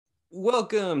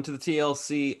Welcome to the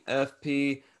TLC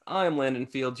FP. I'm Landon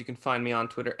Fields. You can find me on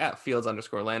Twitter at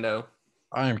Fields_Lando.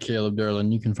 I am Caleb Derlin.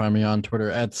 You can find me on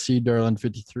Twitter at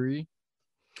CDerlin53.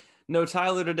 No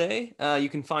Tyler today. You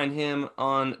can find him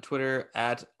on Twitter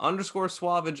at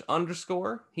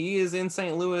 _Suavage_. He is in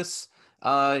St. Louis.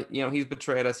 He's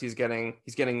betrayed us. He's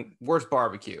getting worse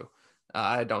barbecue.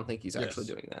 I don't think he's actually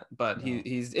doing that, but No.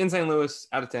 he's in St. Louis,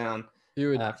 out of town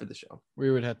for the show. We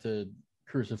would have to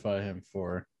crucify him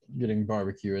for getting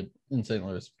barbecue in St.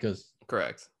 Louis because,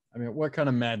 correct. I mean, what kind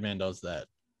of madman does that?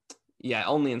 Yeah,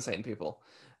 only insane people.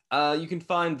 You can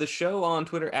find the show on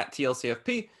Twitter at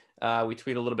TLCFP. We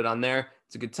tweet a little bit on there.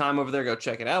 It's a good time over there. Go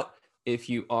check it out if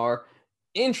you are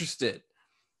interested.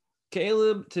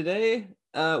 Caleb, today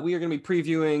we are going to be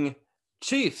previewing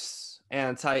Chiefs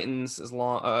and Titans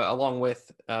along with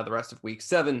the rest of Week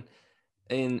 7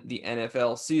 in the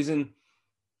NFL season.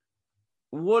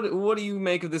 What do you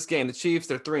make of this game? The Chiefs,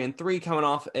 they're 3-3, coming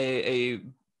off a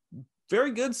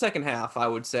very good second half, I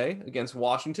would say, against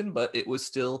Washington, but it was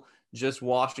still just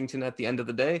Washington at the end of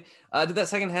the day. Did that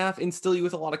second half instill you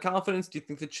with a lot of confidence? Do you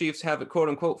think the Chiefs have it, quote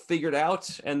unquote, figured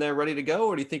out and they're ready to go?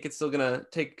 Or do you think it's still going to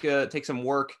take some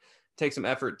work, take some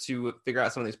effort to figure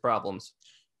out some of these problems?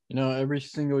 You know, every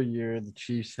single year the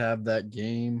Chiefs have that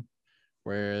game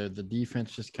where the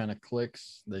defense just kind of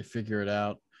clicks. They figure it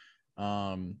out.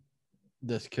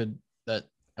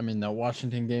 The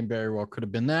Washington game very well could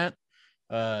have been that.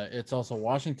 It's also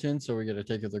Washington, so we got to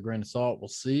take it with a grain of salt. We'll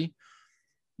see.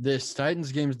 This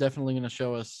Titans game is definitely going to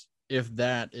show us if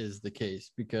that is the case,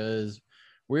 because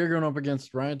we're going up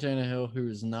against Ryan Tannehill, who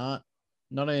is not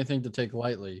anything to take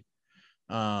lightly.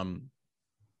 AJ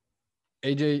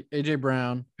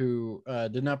Brown, who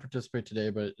did not participate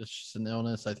today, but it's just an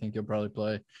illness. I think he'll probably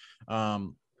play.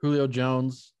 Julio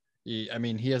Jones. He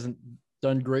hasn't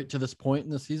done great to this point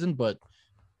in the season, but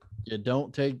you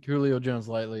don't take Julio Jones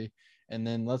lightly. And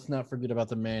then let's not forget about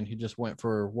the man who just went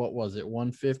for, what was it,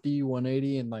 150,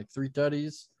 180, and like 3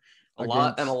 tutties. A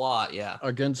lot, yeah.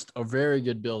 Against a very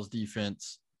good Bills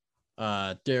defense,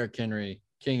 Derrick Henry,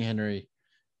 King Henry.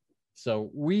 So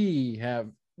we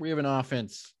have an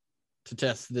offense to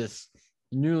test this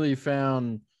newly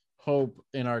found hope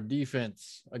in our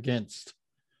defense against.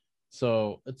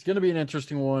 So it's going to be an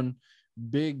interesting one.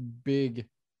 Big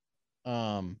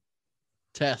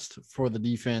test for the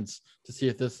defense to see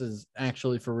if this is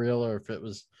actually for real or if it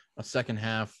was a second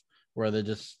half where they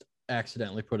just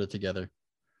accidentally put it together.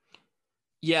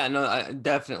 Yeah, no,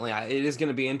 definitely. It is going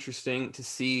to be interesting to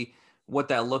see what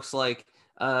that looks like.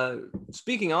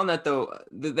 Speaking on that, though,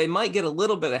 they might get a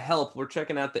little bit of help. We're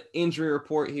checking out the injury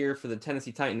report here for the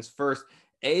Tennessee Titans first.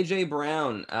 AJ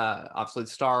Brown, obviously the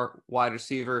star wide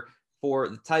receiver for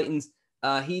the Titans.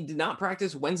 He did not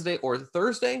practice Wednesday or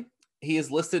Thursday. He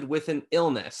is listed with an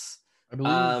illness. I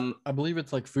believe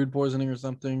it's like food poisoning or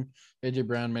something. AJ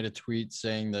Brown made a tweet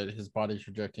saying that his body's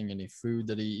rejecting any food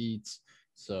that he eats.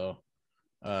 So,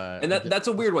 and that's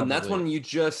a weird one. That's one you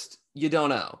don't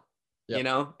know. Yep. You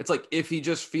know, it's like if he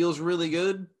just feels really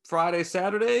good Friday,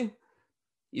 Saturday,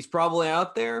 he's probably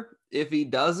out there. If he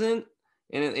doesn't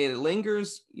and it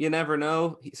lingers, you never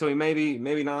know. So he maybe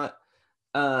not.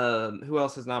 Who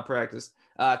else has not practiced?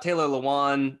 Taylor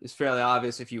Lewan is fairly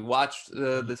obvious. If you watched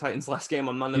the Titans last game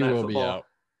on Monday Night Football,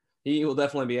 he will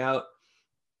definitely be out.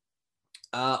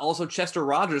 Also, Chester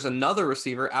Rogers, another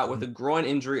receiver, out with a groin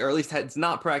injury, or at least has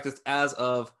not practiced as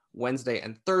of Wednesday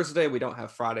and Thursday. We don't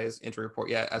have Friday's injury report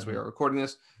yet, as we are recording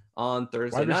this on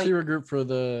Thursday night. Wide receiver group for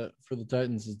the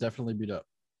Titans is definitely beat up.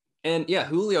 And yeah,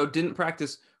 Julio didn't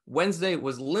practice Wednesday,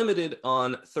 was limited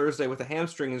on Thursday with a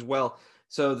hamstring as well.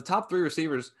 So the top 3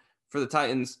 receivers for the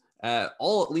Titans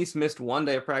all at least missed 1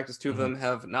 day of practice. 2 of them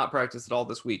have not practiced at all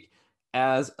this week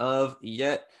as of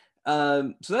yet.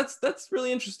 So that's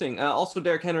really interesting. Also,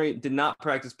 Derrick Henry did not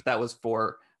practice, but that was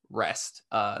for rest.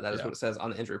 That is what it says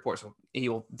on the injury report. So he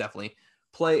will definitely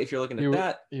play if you're looking at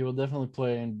that. He will definitely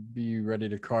play and be ready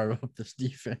to carve up this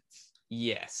defense.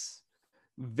 Yes,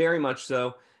 very much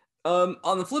so.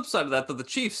 On the flip side of that, though, the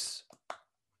Chiefs,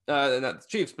 not the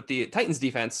Chiefs, but the Titans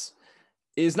defense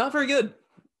is not very good.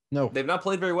 No, they've not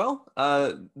played very well.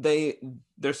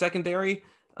 Their secondary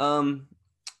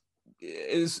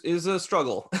is a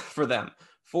struggle for them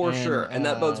for sure, and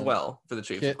that bodes well for the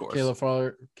Chiefs, of course.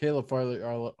 Caleb Farley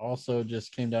also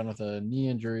just came down with a knee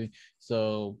injury,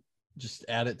 so just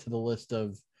add it to the list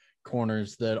of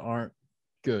corners that aren't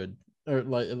good, or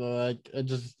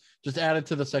just add it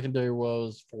to the secondary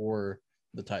woes for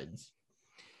the Titans.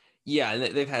 Yeah,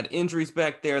 and they've had injuries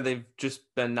back there. They've just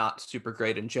been not super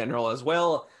great in general as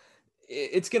well.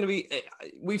 it's going to be,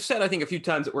 we've said, I think a few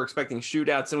times that we're expecting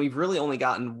shootouts, and we've really only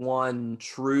gotten one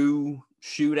true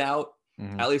shootout,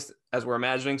 at least as we're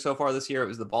imagining so far this year. It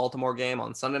was the Baltimore game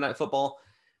on Sunday Night Football.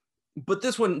 But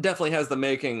this one definitely has the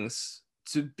makings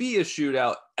to be a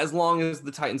shootout as long as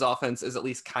the Titans offense is at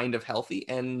least kind of healthy.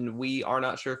 And we are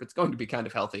not sure if it's going to be kind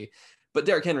of healthy. But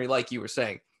Derrick Henry, like you were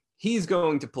saying, he's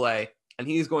going to play and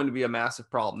he's going to be a massive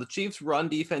problem. The Chiefs' run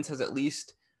defense has at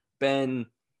least been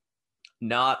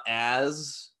not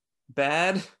as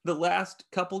bad the last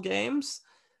couple games,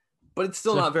 but it's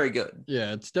still not very good.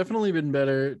 Yeah, it's definitely been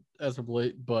better as of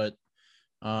late, but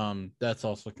that's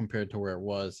also compared to where it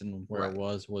was, and where it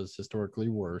was historically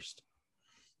worst.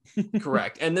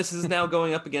 Correct. And this is now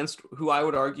going up against who I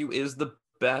would argue is the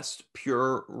best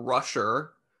pure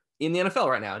rusher in the NFL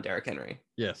right now, Derrick Henry.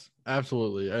 Yes,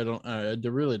 absolutely. I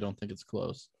really don't think it's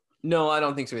close. No, I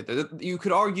don't think so either. You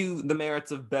could argue the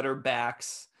merits of better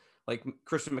backs like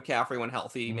Christian McCaffrey when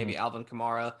healthy, maybe Alvin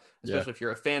Kamara, especially if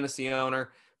you're a fantasy owner.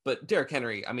 But Derrick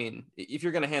Henry, I mean, if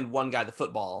you're going to hand one guy the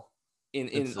football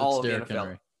in all of the NFL,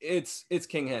 Henry. It's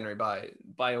King Henry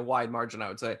by a wide margin, I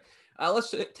would say.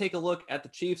 Let's take a look at the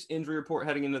Chiefs injury report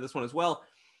heading into this one as well.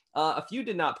 A few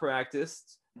did not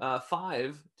practice,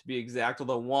 5 to be exact,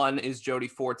 although one is Jody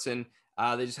Fortson.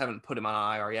 They just haven't put him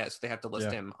on IR yet, so they have to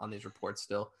list him on these reports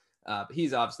still. But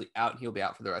he's obviously out, and he'll be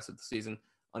out for the rest of the season,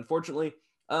 unfortunately.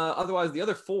 Otherwise, the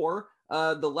other 4,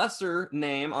 the lesser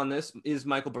name on this is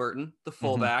Michael Burton, the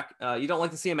fullback. You don't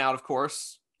like to see him out, of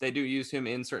course. They do use him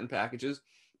in certain packages,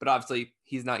 but obviously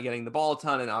he's not getting the ball a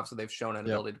ton, and obviously they've shown an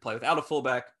ability to play without a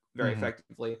fullback very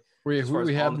effectively. We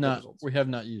have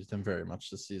not used him very much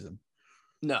this season.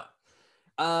 No.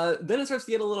 Then it starts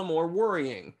to get a little more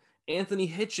worrying. Anthony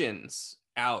Hitchens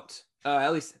out,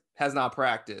 at least has not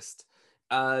practiced.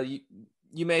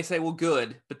 You may say, well,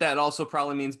 good, but that also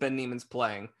probably means Ben Neiman's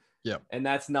playing. Yep. And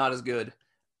that's not as good.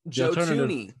 Joe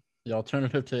Thuney. The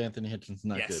alternative to Anthony Hitchens is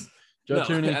not good.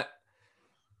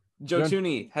 Joe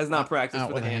Thuney has not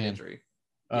practiced with a hand injury.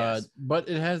 But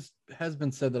it has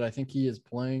been said that I think he is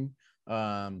playing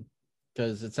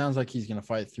because it sounds like he's going to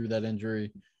fight through that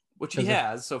injury. Which he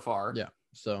has so far. Yeah,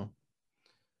 so.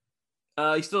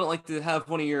 You still don't like to have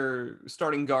one of your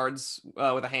starting guards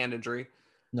with a hand injury.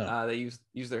 No. They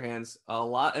use their hands a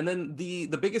lot. And then the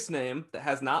biggest name that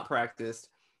has not practiced,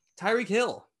 Tyreek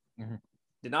Hill.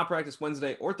 Did not practice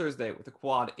Wednesday or Thursday with a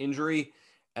quad injury.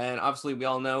 And obviously we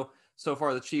all know so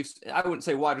far the Chiefs, I wouldn't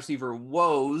say wide receiver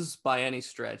woes by any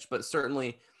stretch, but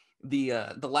certainly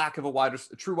the lack of a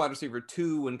true wide receiver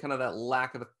 2 and kind of that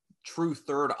lack of a true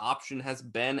third option has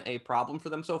been a problem for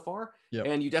them so far. Yep.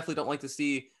 And you definitely don't like to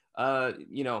see the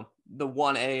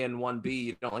 1A and 1B.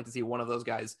 You don't like to see one of those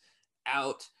guys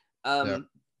out.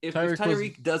 If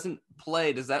Tyreek doesn't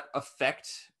play, does that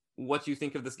affect what you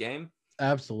think of this game?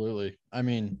 Absolutely. I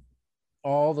mean,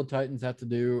 all the Titans have to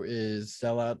do is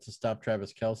sell out to stop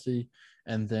Travis Kelce,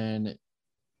 and then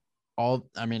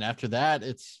after that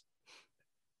it's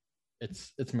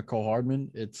McCole Hardman,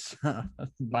 it's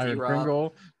Byron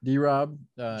Pringle, D-Rob,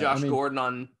 Josh Gordon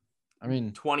on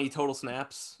 20 total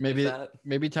snaps. Maybe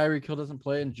Tyreek Hill doesn't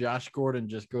play and Josh Gordon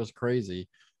just goes crazy.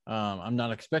 I'm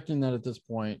not expecting that at this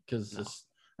point because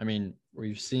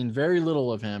we've seen very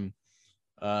little of him.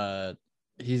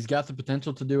 He's got the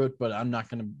potential to do it, but I'm not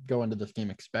going to go into this game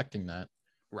expecting that.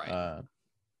 Right.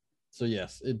 So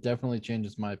yes, it definitely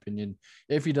changes my opinion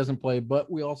if he doesn't play, but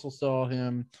we also saw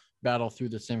him battle through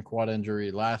the same quad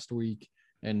injury last week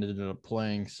and ended up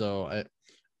playing. So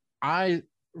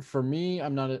for me,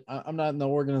 I'm not in the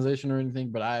organization or anything,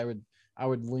 but I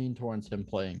would lean towards him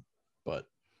playing, but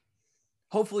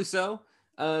hopefully so.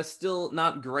 Still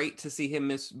not great to see him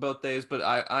miss both days, but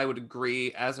I would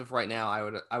agree as of right now,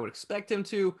 I would expect him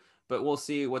to, but we'll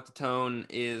see what the tone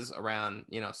is around,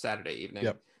 Saturday evening.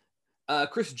 Yep.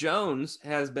 Chris Jones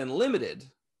has been limited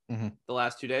the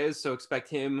last 2 days, so expect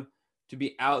him to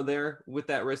be out there with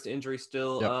that wrist injury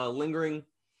still lingering.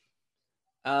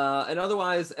 And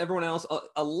otherwise, everyone else,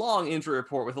 a long injury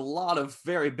report with a lot of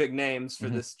very big names for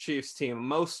this Chiefs team.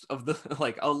 Most of the,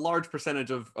 a large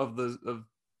percentage of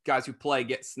guys who play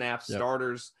get snaps,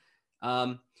 starters.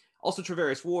 Also,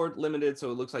 Travarius Ward limited,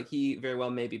 so it looks like he very well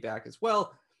may be back as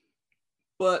well.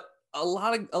 But a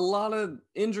lot of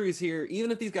injuries here.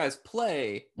 Even if these guys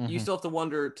play, you still have to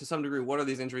wonder to some degree, what are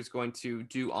these injuries going to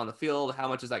do on the field? How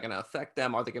much is that going to affect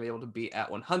them? Are they going to be able to be at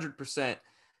 100%?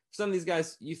 Some of these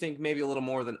guys, you think maybe a little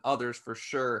more than others for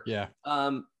sure. Yeah.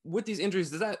 With these injuries,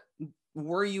 does that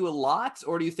worry you a lot,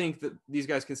 or do you think that these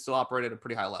guys can still operate at a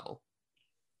pretty high level?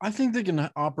 I think they can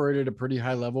operate at a pretty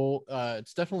high level.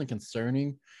 It's definitely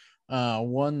concerning.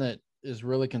 One that is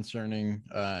really concerning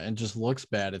and just looks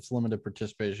bad. It's limited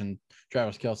participation.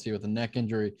 Travis Kelce with a neck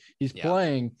injury. He's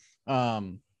playing.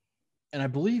 And I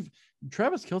believe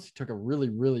Travis Kelce took a really,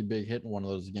 really big hit in one of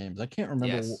those games. I can't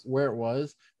remember where it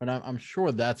was, but I'm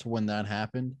sure that's when that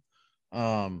happened.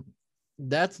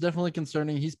 That's definitely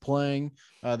concerning. He's playing.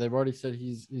 They've already said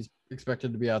he's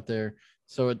expected to be out there.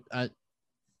 So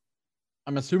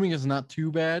I'm assuming it's not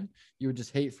too bad. You would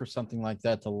just hate for something like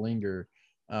that to linger,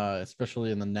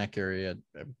 especially in the neck area,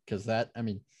 because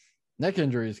neck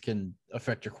injuries can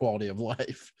affect your quality of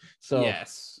life. So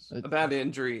yes, a bad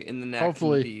injury in the neck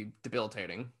can be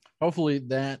debilitating. Hopefully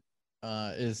that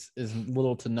is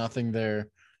little to nothing there,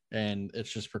 and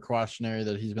it's just precautionary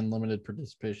that he's been limited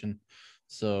participation.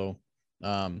 So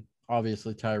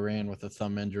obviously Tyrann with a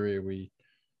thumb injury, we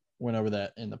went over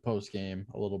that in the post game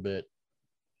a little bit.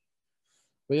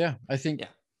 But yeah, I think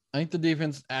the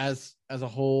defense as a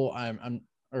whole,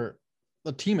 or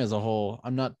the team as a whole,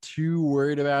 I'm not too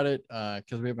worried about it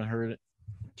because we haven't heard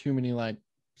too many like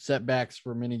setbacks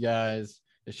for many guys.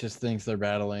 It's just things they're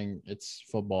battling. It's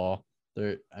football.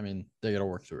 They got to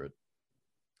work through it.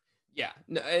 Yeah,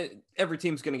 no, every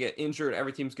team's going to get injured.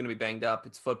 Every team's going to be banged up.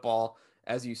 It's football,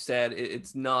 as you said.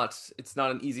 It's not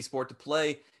an easy sport to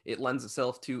play. It lends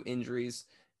itself to injuries.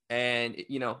 And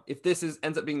if this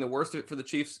ends up being the worst of it for the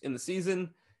Chiefs in the season,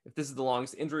 if this is the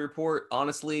longest injury report,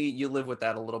 honestly, you live with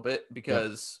that a little bit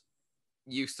because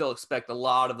you still expect a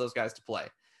lot of those guys to play.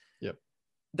 Yep.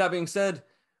 That being said,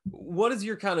 what is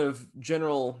your kind of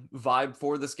general vibe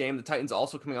for this game? The Titans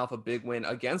also coming off a big win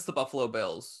against the Buffalo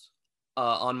Bills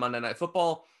on Monday Night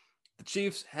Football. The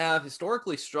Chiefs have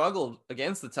historically struggled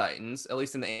against the Titans, at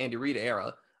least in the Andy Reid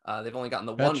era. They've only gotten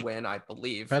the one win, I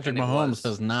believe. Patrick Mahomes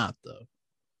has not, though.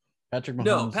 Patrick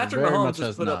Mahomes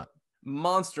has put up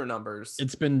monster numbers.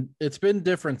 It's been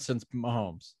different since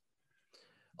Mahomes.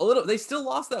 A little. They still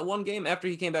lost that one game after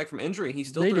he came back from injury. He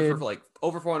still threw for like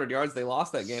over 400 yards. They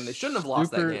lost that game. They shouldn't have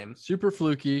lost that game. Super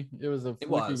fluky. It was a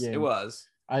fluky game. It was.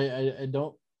 I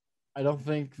don't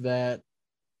think that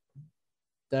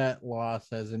loss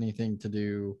has anything to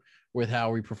do with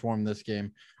how we perform this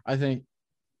game. I think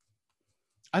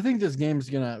this game is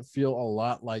gonna feel a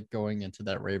lot like going into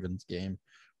that Ravens game,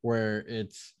 where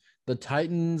it's the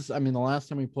Titans. I mean, the last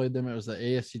time we played them, it was the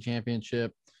AFC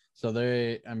Championship. So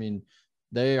they're going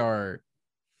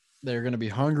to be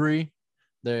hungry.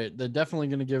 They're definitely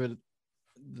going to give it.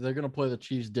 They're going to play the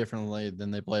Chiefs differently than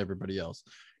they play everybody else.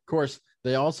 Of course,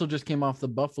 they also just came off the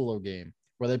Buffalo game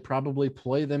where they probably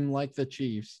play them like the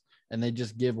Chiefs and they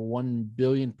just give 1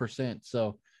 billion%.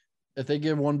 So if they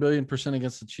give 1 billion%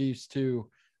 against the Chiefs too,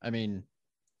 I mean,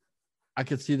 I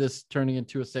could see this turning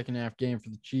into a second half game for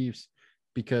the Chiefs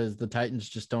because the Titans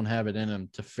just don't have it in them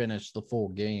to finish the full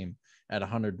game at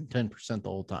 110% the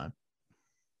whole time.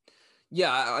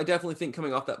 Yeah, I definitely think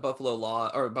coming off that Buffalo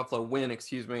win,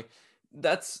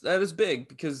 that is big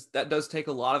because that does take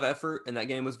a lot of effort, and that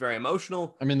game was very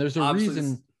emotional. I mean, there's a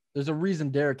reason. There's a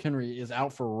reason Derrick Henry is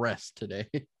out for rest today.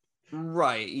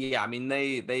 Right. Yeah. I mean,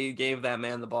 they gave that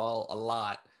man the ball a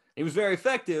lot. He was very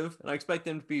effective, and I expect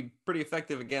him to be pretty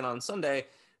effective again on Sunday.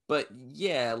 But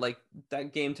yeah, like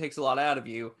that game takes a lot out of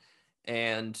you,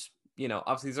 and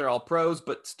obviously these are all pros,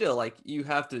 but still, like you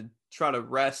have to try to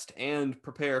rest and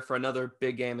prepare for another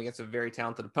big game against a very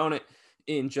talented opponent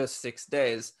in just 6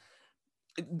 days.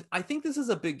 I think this is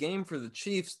a big game for the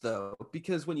Chiefs, though,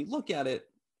 because when you look at it,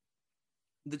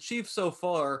 the Chiefs so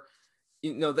far,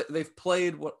 they've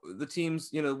played what the teams,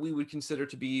 we would consider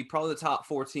to be probably the top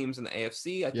 4 teams in the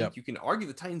AFC. I think you can argue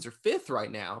the Titans are 5th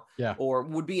right now, or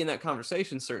would be in that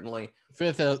conversation, certainly.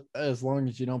 5th as long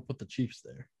as you don't put the Chiefs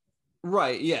there.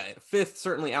 Right, yeah. 5th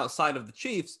certainly outside of the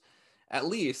Chiefs, at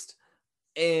least.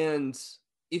 And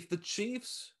if the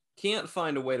Chiefs can't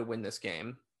find a way to win this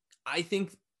game, I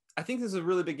think this is a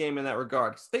really big game in that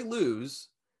regard. If they lose,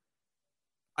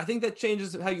 I think that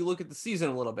changes how you look at the season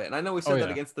a little bit. And I know we said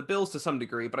that against the Bills to some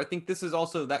degree, but I think this is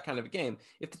also that kind of a game.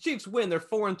 If the Chiefs win, they're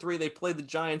 4-3. They play the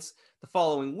Giants the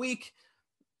following week.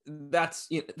 It's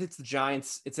the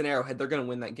Giants. It's an Arrowhead. They're going to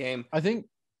win that game. I think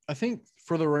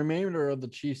for the remainder of the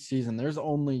Chiefs season, there's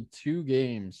only 2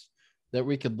 games that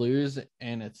we could lose,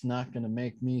 and it's not going to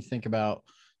make me think about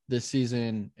this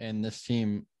season and this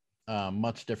team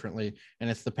much differently. And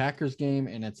it's the Packers game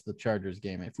and it's the Chargers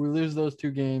game. If we lose those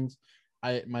 2 games,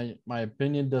 my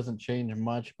opinion doesn't change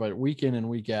much, but week in and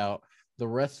week out, the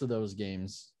rest of those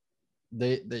games,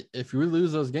 they if we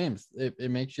lose those games,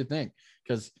 it makes you think,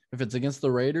 because if it's against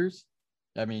the Raiders,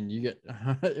 I mean, you get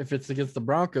if it's against the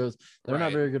Broncos, they're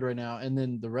not very good right now, and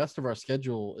then the rest of our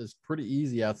schedule is pretty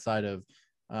easy outside of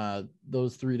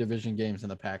those 3 division games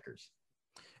and the Packers.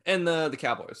 And the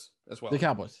Cowboys as well. The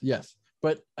Cowboys, yes.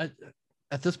 But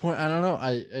at this point, I don't know.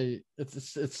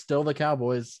 It's still the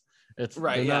Cowboys.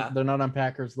 Right, They're not on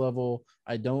Packers level.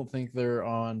 I don't think they're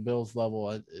on Bills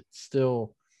level. It's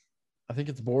still, I think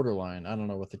it's borderline. I don't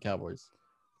know with the Cowboys.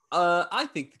 I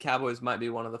think the Cowboys might be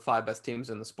one of the 5 best teams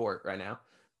in the sport right now.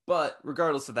 But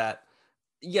regardless of that,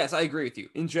 yes, I agree with you.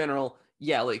 In general,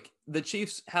 yeah, like the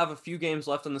Chiefs have a few games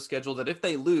left on the schedule that if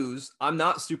they lose, I'm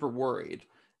not super worried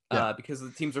because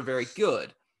the teams are very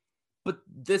good. But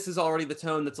this is already the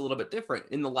tone that's a little bit different.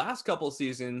 In the last couple of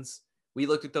seasons, we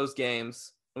looked at those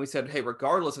games and we said, hey,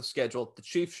 regardless of schedule, the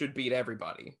Chiefs should beat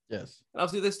everybody. Yes. And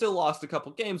obviously, they still lost a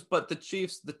couple games, but the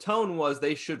Chiefs, the tone was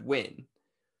they should win.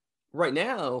 Right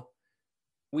now,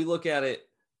 we look at it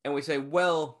and we say,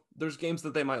 well, there's games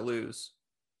that they might lose,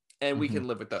 and we can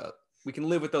live with that. We can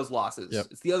live with those losses. Yep.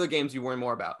 It's the other games you worry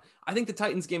more about. I think the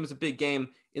Titans game is a big game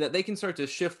in that they can start to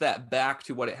shift that back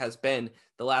to what it has been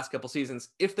the last couple seasons.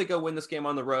 If they go win this game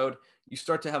on the road, you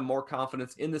start to have more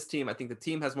confidence in this team. I think the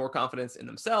team has more confidence in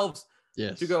themselves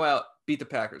to go out, beat the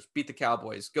Packers, beat the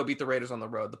Cowboys, go beat the Raiders on the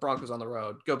road, the Broncos on the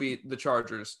road, go beat the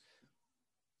Chargers,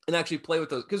 and actually play with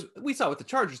those. Because we saw with the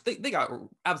Chargers, they got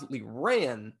absolutely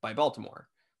ran by Baltimore.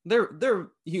 They're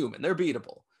human. They're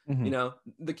beatable. Mm-hmm. You know,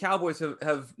 the Cowboys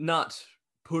have not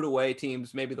put away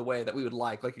teams maybe the way that we would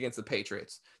like against the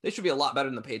Patriots. They should be a lot better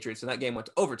than the Patriots, and that game went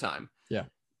to overtime. Yeah.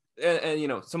 And you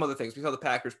know, some other things. We saw the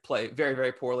Packers play very,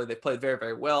 very poorly. They played very,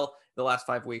 very well the last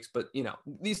 5 weeks. But, you know,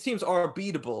 these teams are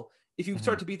beatable. If you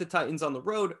start to beat the Titans on the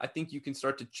road, I think you can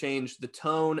start to change the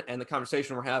tone and the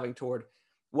conversation we're having toward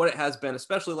what it has been,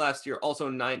 especially last year, also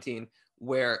in 19,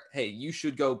 where, hey, you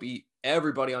should go beat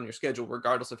everybody on your schedule,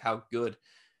 regardless of how good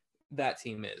that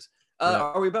team is.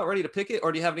 Are we about ready to pick it,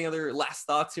 or do you have any other last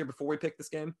thoughts here before we pick this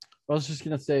game? I was just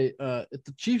gonna say, if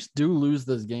the Chiefs do lose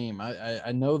this game,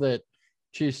 I know that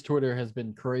Chiefs Twitter has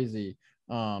been crazy.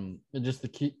 And just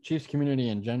the Chiefs community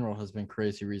in general has been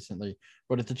crazy recently.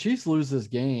 But if the Chiefs lose this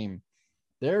game,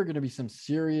 there are going to be some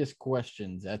serious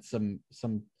questions at some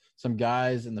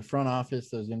guys in the front office.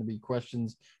 There's going to be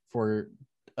questions for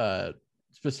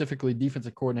specifically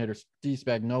defensive coordinator Steve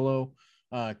Spagnuolo,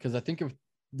 because I think if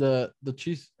the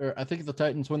Chiefs, or I think if the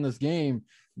Titans win this game,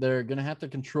 they're going to have to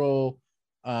control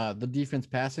the defense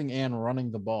passing and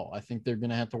running the ball. I think they're going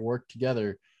to have to work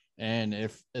together. And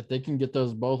if they can get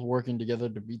those both working together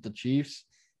to beat the Chiefs,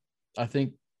 I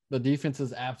think the defense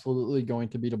is absolutely going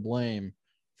to be to blame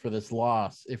for this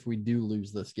loss if we do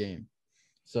lose this game.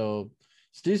 So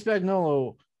Steve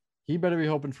Spagnuolo, he better be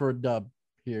hoping for a dub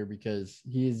here, because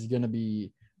he's going to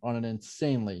be on an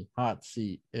insanely hot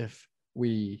seat if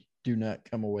we do not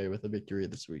come away with a victory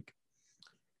this week.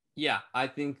 Yeah, I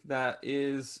think that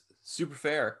is super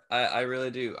fair. I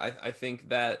really do. I think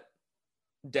that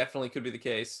definitely could be the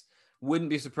case.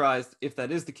 Wouldn't be surprised if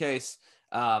that is the case.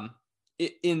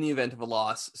 In the event of a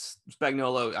loss,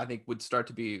 Spagnuolo, I think, would start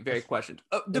to be very questioned,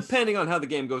 depending on how the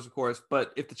game goes, of course.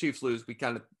 But if the Chiefs lose, we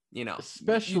kind of, you know,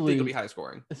 especially you think it'll be high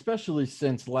scoring, especially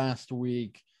since last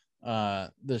week,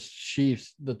 the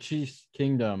Chiefs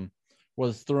kingdom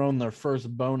was thrown their first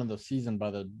bone of the season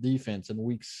by the defense in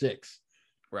week 6.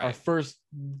 Right. Our first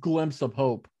glimpse of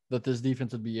hope that this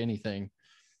defense would be anything.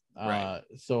 Right.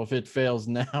 So if it fails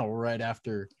now, right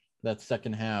after that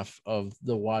second half of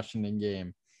the Washington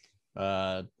game,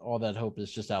 all that hope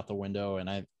is just out the window,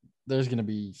 and there's going to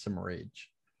be some rage.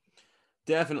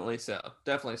 Definitely so.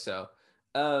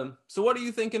 So what are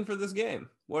you thinking for this game?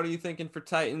 What are you thinking for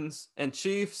Titans and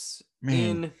Chiefs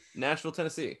in Nashville,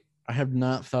 Tennessee? I have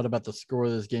not thought about the score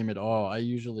of this game at all. I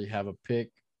usually have a pick,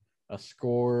 a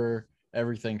score,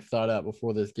 everything thought out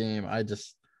before this game.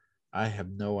 I have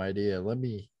no idea.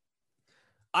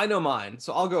 I know mine,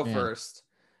 so I'll go first.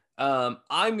 I'm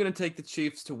going to take the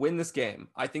Chiefs to win this game.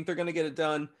 I think they're going to get it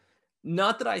done.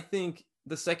 Not that I think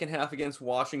the second half against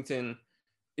Washington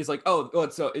is like,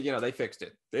 it's so, you know, they fixed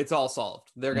it. It's all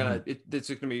solved. They're going to, it's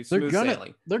just going to be smooth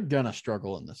sailing. They're going to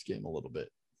struggle in this game a little bit.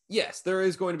 Yes, there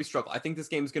is going to be struggle. I think this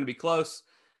game is going to be close.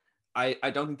 I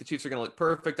don't think the Chiefs are going to look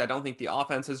perfect. I don't think the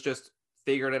offense has just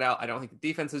figured it out. I don't think the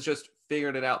defense has just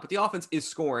figured it out, but the offense is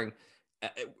scoring.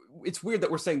 It's weird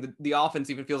that we're saying that the offense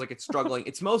even feels like it's struggling.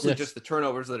 It's mostly just the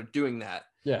turnovers that are doing that.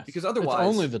 Yes. Because otherwise,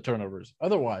 it's only the turnovers.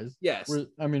 Otherwise, yes. We're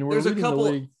there's leading a couple,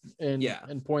 the league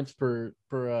in points per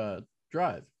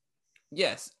drive.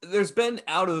 Yes, there's been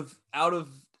out of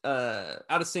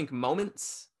sync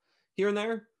moments here and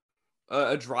there.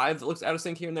 A drive that looks out of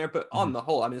sync here and there, but on the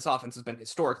whole, I mean, this offense has been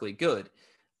historically good.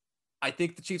 I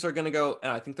think the Chiefs are going to go,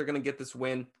 and I think they're going to get this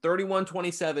win,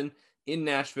 31-27 in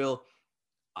Nashville.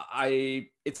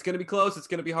 It's going to be close. It's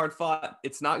going to be hard fought.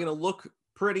 It's not going to look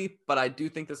pretty, but I do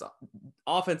think this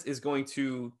offense is going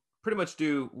to pretty much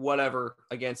do whatever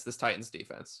against this Titans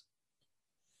defense.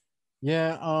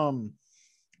 Yeah.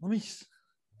 Let me.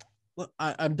 Look,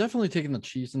 I'm definitely taking the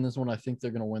Chiefs in this one. I think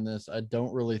they're going to win this. I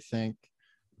don't really think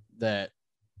that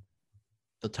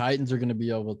the Titans are going to be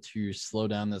able to slow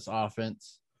down this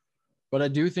offense, but I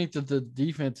do think that the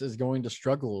defense is going to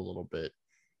struggle a little bit.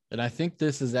 And I think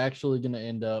this is actually going to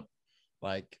end up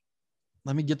like,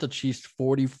 let me get the Chiefs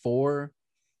 44-35.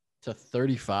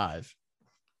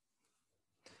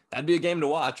 That'd be a game to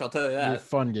watch. I'll tell you It'd be a that.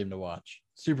 fun game to watch.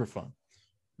 Super fun.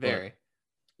 Very. But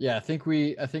yeah, I think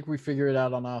we figure it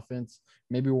out on offense.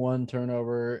 Maybe one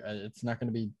turnover. It's not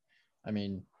going to be. I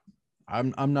mean,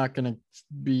 I'm not going to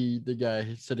be the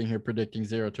guy sitting here predicting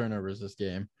 0 turnovers this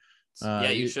game.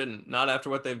 You shouldn't. Not after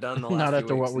what they've done the last not few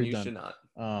after weeks, what we've done. Should not.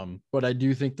 But I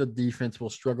do think the defense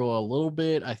will struggle a little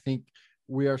bit. I think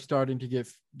we are starting to get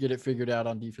it figured out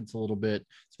on defense a little bit,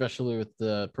 especially with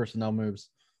the personnel moves.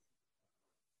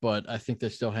 But I think they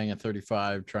still hang at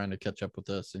 35, trying to catch up with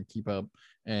us and keep up.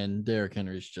 And Derrick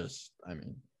Henry's just,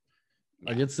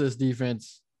 against this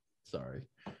defense, sorry.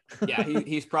 Yeah,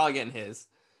 he's probably getting his.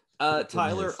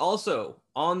 Tyler also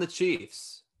on the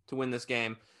Chiefs to win this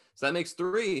game. So that makes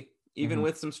 3, even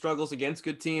with some struggles against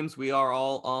good teams. We are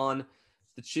all on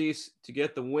the Chiefs to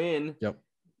get the win. Yep.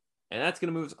 And that's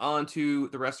going to move us on to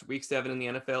the rest of week 7 in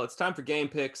the NFL. It's time for game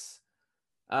picks.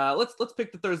 Let's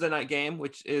pick the Thursday night game,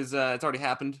 which is it's already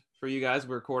happened for you guys.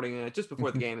 We're recording just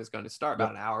before the game is going to start,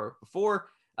 about an hour before.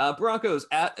 Broncos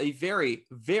at a very,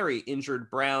 very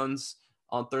injured Browns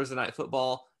on Thursday Night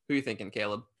Football. Who are you thinking,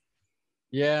 Caleb?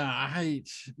 Yeah,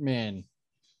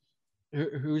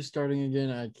 who's starting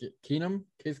again? Keenum?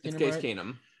 Case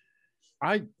Keenum.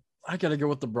 I got to go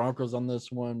with the Broncos on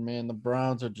this one, man. The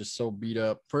Browns are just so beat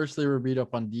up. First, they were beat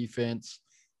up on defense.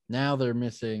 Now they're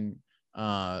missing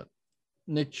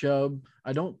Nick Chubb.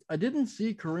 I didn't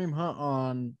see Kareem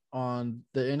Hunt on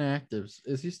the inactives.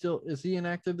 Is he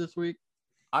inactive this week?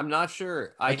 I'm not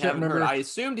sure. I haven't heard. I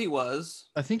assumed he was.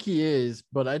 I think he is,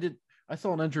 but I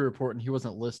saw an injury report and he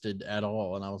wasn't listed at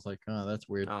all. And I was like, oh, that's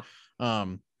weird.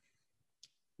 Oh.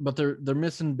 But they're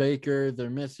missing Baker, they're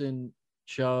missing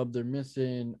Chubb, they're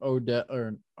missing Odell,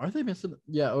 or are they missing?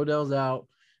 Yeah, Odell's out.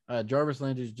 Jarvis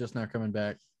Landry's just not coming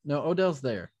back. No, Odell's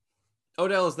there.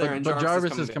 Odell is there, but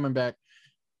Jarvis is coming back.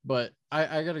 But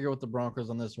I got to go with the Broncos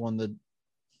on this one. The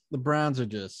Browns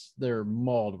are they're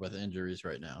mauled with injuries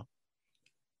right now.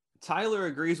 Tyler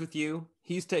agrees with you.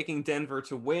 He's taking Denver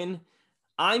to win.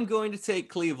 I'm going to take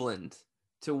Cleveland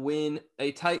to win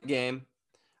a tight game.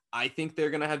 I think they're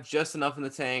going to have just enough in the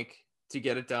tank to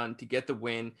get it done, to get the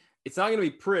win. It's not going to be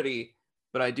pretty,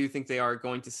 but I do think they are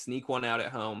going to sneak one out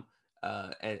at home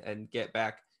and get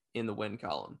back in the win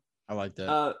column. I like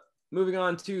that. Moving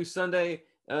on to Sunday,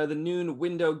 the noon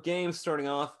window game, starting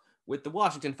off with the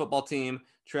Washington football team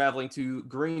traveling to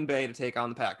Green Bay to take on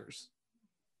the Packers.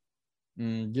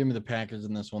 Give me the Packers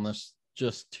in this one. That's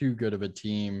just too good of a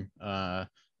team.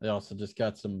 They also just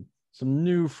got some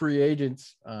new free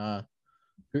agents.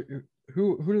 Who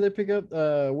do they pick up?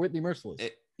 Whitney Merciless.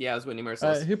 It was Whitney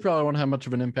Merciless. He probably won't have much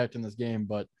of an impact in this game,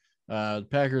 but the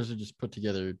Packers are just put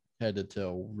together head to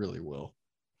toe really well.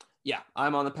 Yeah,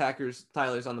 I'm on the Packers.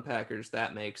 Tyler's on the Packers.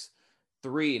 That makes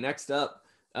 3. Next up,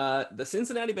 the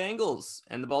Cincinnati Bengals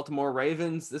and the Baltimore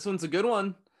Ravens. This one's a good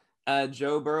one.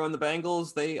 Joe Burrow and the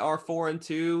Bengals, they are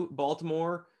 4-2.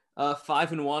 Baltimore,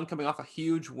 5-1, coming off a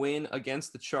huge win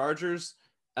against the Chargers.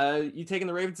 You taking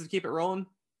the Ravens to keep it rolling?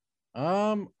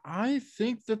 I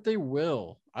think that they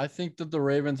will. I think that the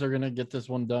Ravens are going to get this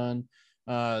one done.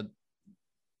 The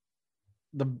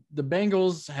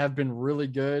Bengals have been really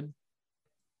good.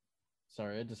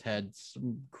 Sorry, I just had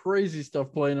some crazy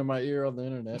stuff playing in my ear on the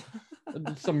internet.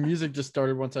 Some music just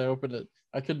started once I opened it.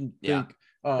 I couldn't think.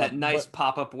 That nice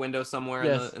pop-up window somewhere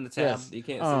in the tab that you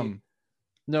can't see.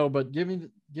 No, but give me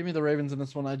the Ravens in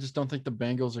this one. I just don't think the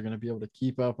Bengals are going to be able to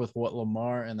keep up with what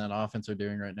Lamar and that offense are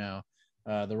doing right now.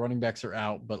 The running backs are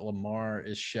out, but Lamar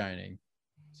is shining.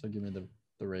 So give me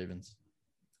the Ravens.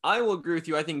 I will agree with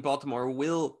you. I think Baltimore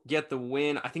will get the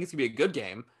win. I think it's going to be a good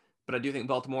game, but I do think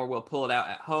Baltimore will pull it out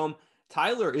at home.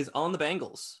 Tyler is on the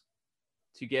Bengals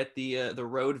to get the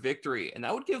road victory, and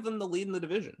that would give them the lead in the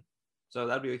division. So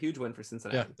that'd be a huge win for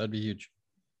Cincinnati. Yeah, that'd be huge.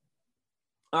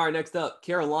 All right, next up,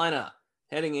 Carolina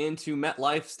heading into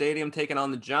MetLife Stadium, taking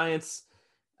on the Giants.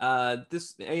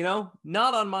 This, not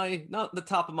the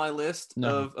top of my list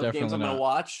of games I'm going to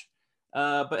watch.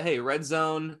 But hey, Red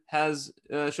Zone shows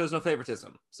no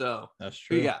favoritism. So that's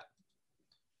true. Who you got?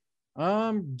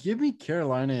 Give me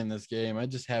Carolina in this game. I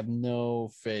just have no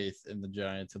faith in the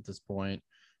Giants at this point.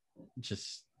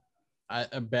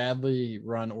 a badly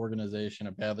run organization,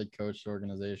 a badly coached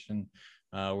organization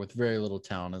with very little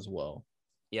talent as well.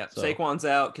 Yep. So Saquon's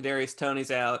out. Kadarius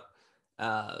Toney's out.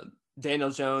 Uh, Daniel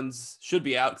Jones should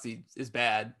be out because he is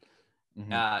bad.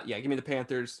 Yeah, give me the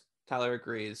Panthers. Tyler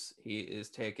agrees. He is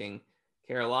taking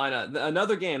Carolina.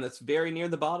 Another game that's very near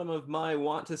the bottom of my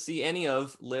want to see any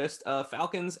of list.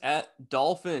 Falcons at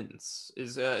Dolphins.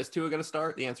 Is Tua going to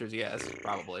start? The answer is yes,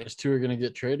 probably. Is Tua going to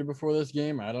get traded before this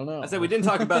game? I don't know. I said we didn't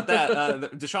talk about that.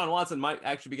 Deshaun Watson might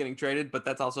actually be getting traded, but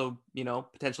that's also,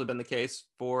 potentially been the case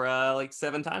for like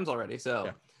 7 times already. So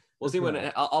Yeah. we'll see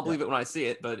when I'll believe it when I see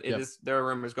it, but there are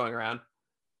rumors going around.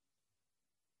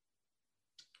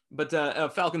 But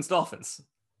Falcons Dolphins.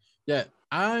 Yeah,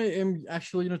 I am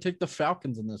actually going to take the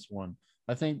Falcons in this one.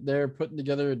 I think they're putting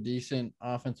together a decent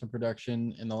offensive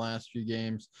production in the last few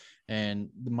games, and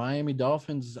the Miami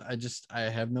Dolphins, I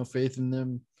have no faith in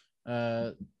them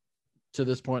to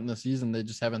this point in the season. They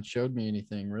just haven't showed me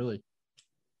anything really.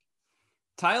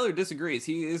 Tyler disagrees.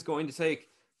 He is going to take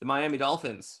the Miami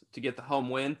Dolphins to get the home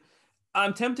win.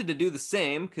 I'm tempted to do the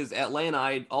same because Atlanta,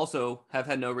 I also have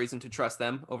had no reason to trust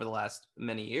them over the last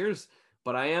many years,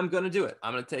 but I am going to do it.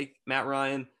 I'm going to take Matt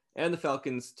Ryan and the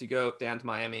Falcons to go down to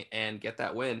Miami and get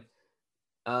that win.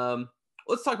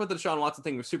 Let's talk about the Deshaun Watson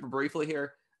thing super briefly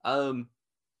here. Do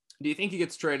you think he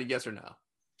gets traded, yes or no?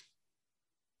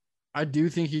 I do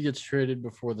think he gets traded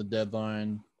before the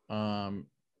deadline.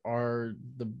 Are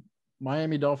the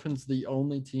Miami Dolphins the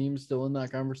only team still in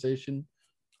that conversation?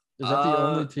 Is that the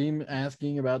only team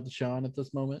asking about Deshaun at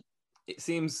this moment? It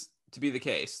seems to be the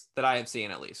case that I have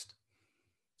seen, at least.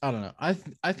 I don't know.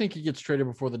 I think he gets traded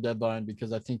before the deadline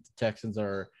because I think the Texans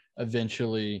are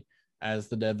eventually, as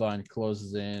the deadline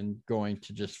closes in, going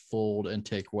to just fold and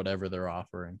take whatever they're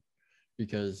offering.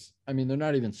 Because, I mean, they're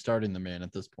not even starting the man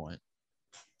at this point.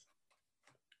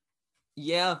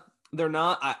 Yeah, they're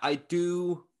not. I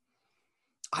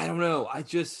don't know.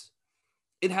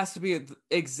 It has to be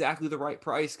exactly the right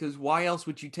price because why else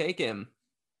would you take him?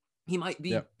 He might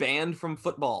be banned from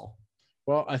football.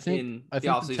 Well, I think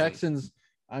the Texans,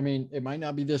 I mean, it might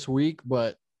not be this week,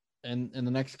 but in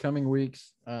the next coming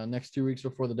weeks, next 2 weeks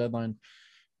before the deadline,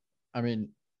 I mean,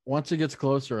 once it gets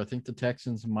closer, I think the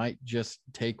Texans might just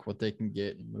take what they can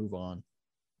get and move on.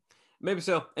 Maybe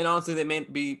so. And honestly, they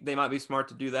might be smart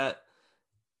to do that.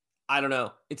 I don't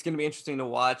know. It's going to be interesting to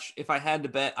watch. If I had to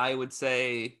bet, I would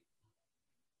say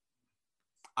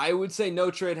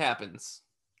no trade happens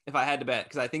if I had to bet,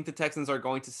 because I think the Texans are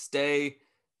going to stay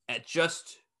at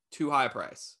just too high a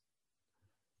price.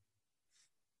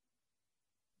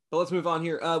 But let's move on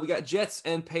here. We got Jets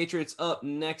and Patriots up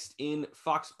next in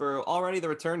Foxborough. Already the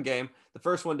return game. The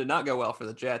first one did not go well for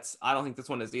the Jets. I don't think this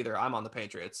one is either. I'm on the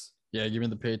Patriots. Yeah, give me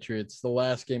the Patriots. The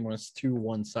last game was too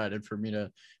one-sided for me to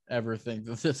ever think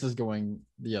that this is going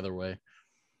the other way.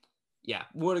 Yeah,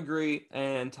 would agree,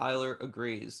 and Tyler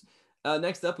agrees.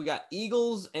 Next up, we got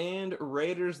Eagles and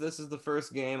Raiders. This is the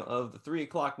first game of the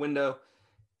 3:00 window.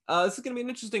 This is going to be an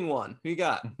interesting one. Who you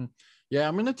got? Yeah,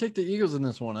 I'm going to take the Eagles in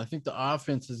this one. I think the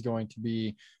offense is going to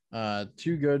be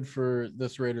too good for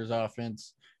this Raiders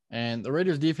offense. And the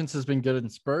Raiders defense has been good in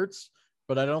spurts,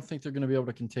 but I don't think they're going to be able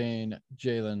to contain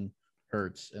Jalen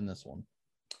Hurts in this one.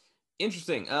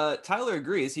 Interesting. Tyler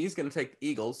agrees. He's going to take the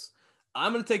Eagles.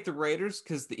 I'm going to take the Raiders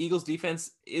because the Eagles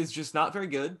defense is just not very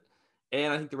good.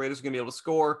 And I think the Raiders are going to be able to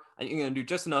score. I think you're going to do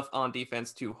just enough on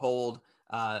defense to hold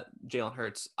Jalen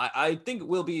Hurts. I think it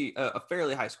will be a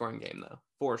fairly high scoring game, though,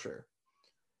 for sure.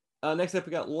 Next up,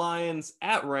 we got Lions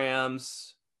at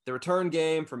Rams. The return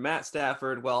game for Matt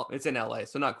Stafford. Well, it's in LA,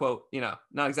 so not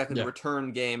exactly the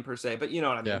return game per se, but you know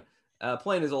what I mean. Yeah.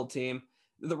 Playing his old team.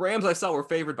 The Rams I saw were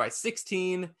favored by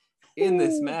 16 in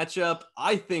this matchup.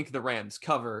 I think the Rams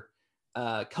cover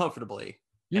comfortably.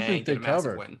 You think they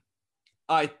cover? Win.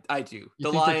 I do.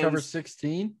 You think they cover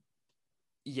 16?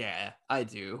 Yeah, I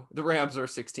do. The Rams are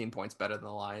 16 points better than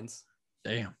the Lions.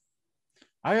 Damn.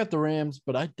 I got the Rams,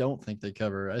 but I don't think they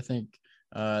cover. I think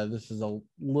this is a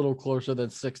little closer than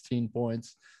 16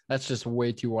 points. That's just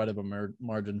way too wide of a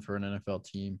margin for an NFL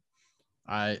team.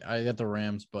 I got the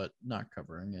Rams, but not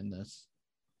covering in this.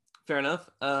 Fair enough.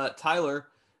 Tyler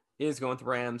is going with the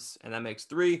Rams, and that makes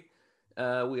 3.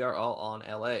 We are all on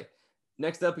LA.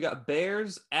 Next up, we got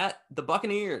Bears at the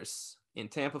Buccaneers in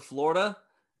Tampa, Florida.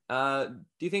 Do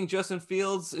you think Justin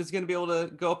Fields is going to be able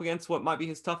to go up against what might be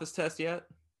his toughest test yet?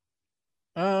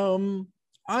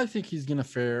 I think he's going to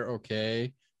fare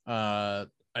okay. I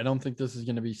don't think this is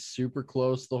going to be super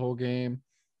close the whole game.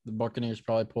 The Buccaneers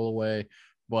probably pull away,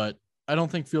 but I don't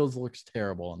think Fields looks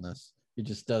terrible in this. He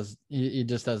just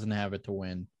doesn't have it to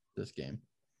win this game.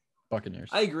 Buccaneers.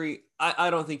 I agree.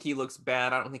 I don't think he looks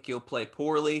bad. I don't think he'll play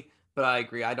poorly, But I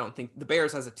agree. I don't think the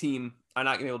Bears as a team are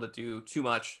not going to be able to do too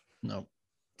much No.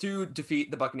 to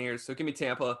defeat the Buccaneers. So give me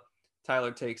Tampa.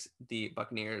 Tyler takes the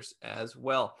Buccaneers as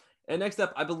well. And next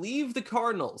up, I believe the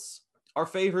Cardinals are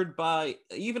favored by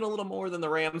even a little more than the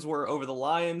Rams were over the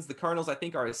Lions. The Cardinals, I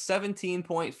think, are a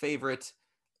 17-point favorite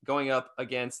going up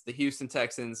against the Houston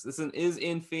Texans. This is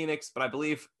in Phoenix, but I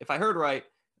believe, if I heard right,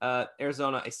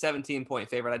 Arizona, a 17-point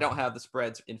favorite. I don't have the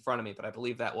spreads in front of me, but I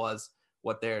believe that was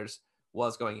what theirs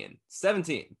was going in.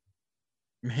 17.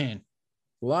 Man,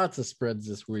 lots of spreads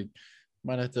this week.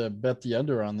 Might have to bet the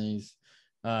under on these.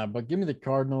 But give me the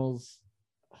Cardinals.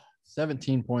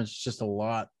 17 points, just a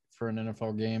lot for an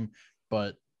NFL game.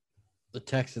 But the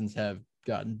Texans have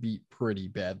gotten beat pretty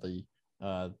badly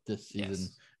this season.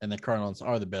 Yes. And the Cardinals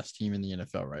are the best team in the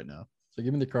NFL right now. So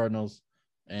give me the Cardinals,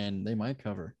 and they might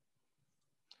cover.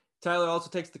 Tyler also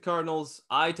takes the Cardinals.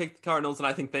 I take the Cardinals, and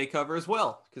I think they cover as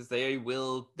well because they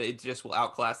just will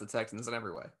outclass the Texans in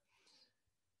every way.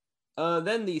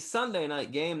 Then the Sunday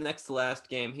night game, next to last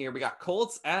game here, we got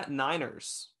Colts at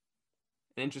Niners.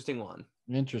 An interesting one.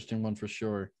 An interesting one for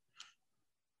sure.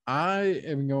 I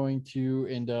am going to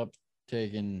end up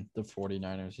taking the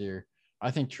 49ers here.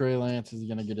 I think Trey Lance is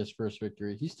going to get his first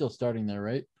victory. He's still starting there,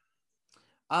 right?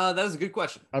 That is a good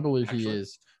question. I believe he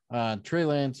is. Trey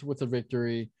Lance with a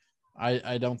victory.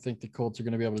 I don't think the Colts are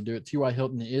going to be able to do it. T.Y.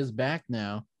 Hilton is back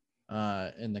now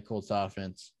in the Colts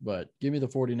offense, but give me the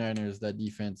 49ers, that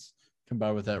defense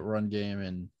combined with that run game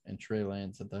and Trey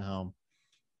Lance at the helm.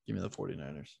 Give me the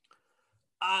 49ers.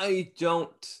 I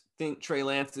don't think Trey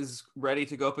Lance is ready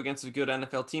to go up against a good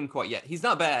NFL team quite yet. He's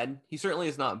not bad. He certainly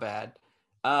is not bad,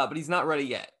 but he's not ready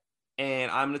yet.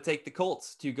 And I'm going to take the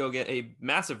Colts to go get a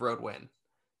massive road win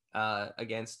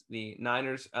against the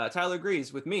Niners. Tyler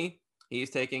agrees with me. He's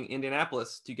taking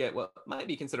Indianapolis to get what might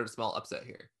be considered a small upset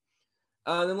here.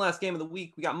 Then last game of the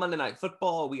week, we got Monday Night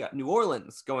Football. We got New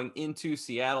Orleans going into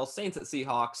Seattle. Saints at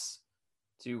Seahawks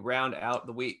to round out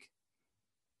the week.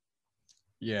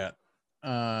 Yeah.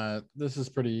 This is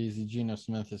pretty easy. Geno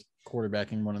Smith is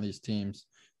quarterbacking one of these teams.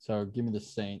 So give me the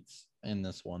Saints in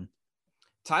this one.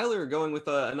 Tyler going with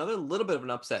another little bit of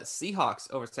an upset. Seahawks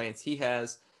over Saints. He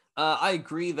has, I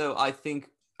agree though. I think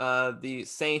the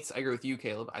Saints, I agree with you,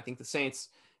 Caleb. I think the Saints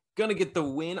going to get the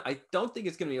win. I don't think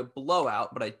it's going to be a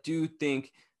blowout, but I do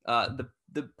think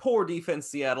the poor defense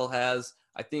Seattle has,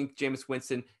 I think Jameis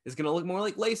Winston is going to look more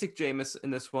like LASIK Jameis in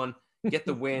this one, get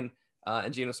the win,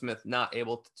 and Geno Smith not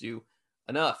able to do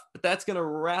enough. But that's going to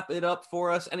wrap it up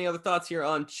for us. Any other thoughts here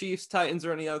on Chiefs, Titans,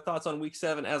 or any other thoughts on Week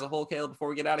 7 as a whole, Caleb, before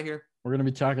we get out of here? We're going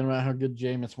to be talking about how good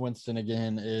Jameis Winston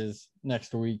again is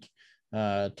next week.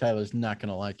 Tyler's not going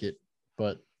to like it,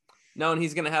 but no, and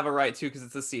he's going to have a right too because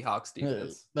it's the Seahawks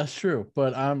defense. That's true,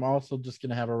 but I'm also just going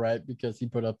to have a right because he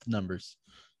put up the numbers.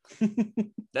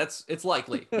 It's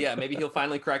likely. Yeah, maybe he'll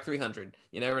finally crack 300.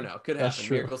 You never know. Could happen.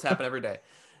 Miracles happen every day.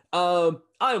 I'm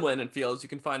Landon Fields. You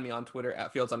can find me on Twitter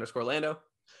at Fields_Lando.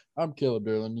 I'm Caleb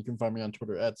Derlin. You can find me on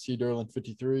Twitter at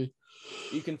CDerlin53.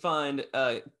 You can find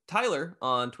Tyler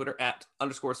on Twitter at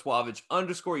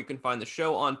 _Suavage_. You can find the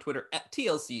show on Twitter at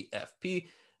TLCFP.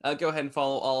 Go ahead and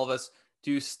follow all of us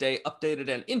to stay updated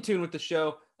and in tune with the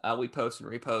show. We post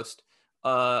and repost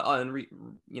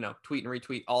tweet and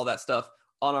retweet all that stuff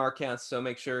on our accounts. So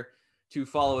make sure to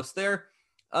follow us there.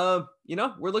 We're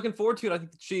looking forward to it. I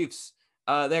think the Chiefs,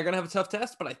 they're going to have a tough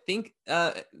test, but I think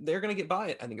they're going to get by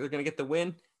it. I think they're going to get the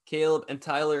win. Caleb and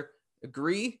Tyler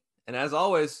agree. And as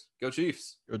always, go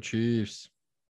Chiefs. Go Chiefs.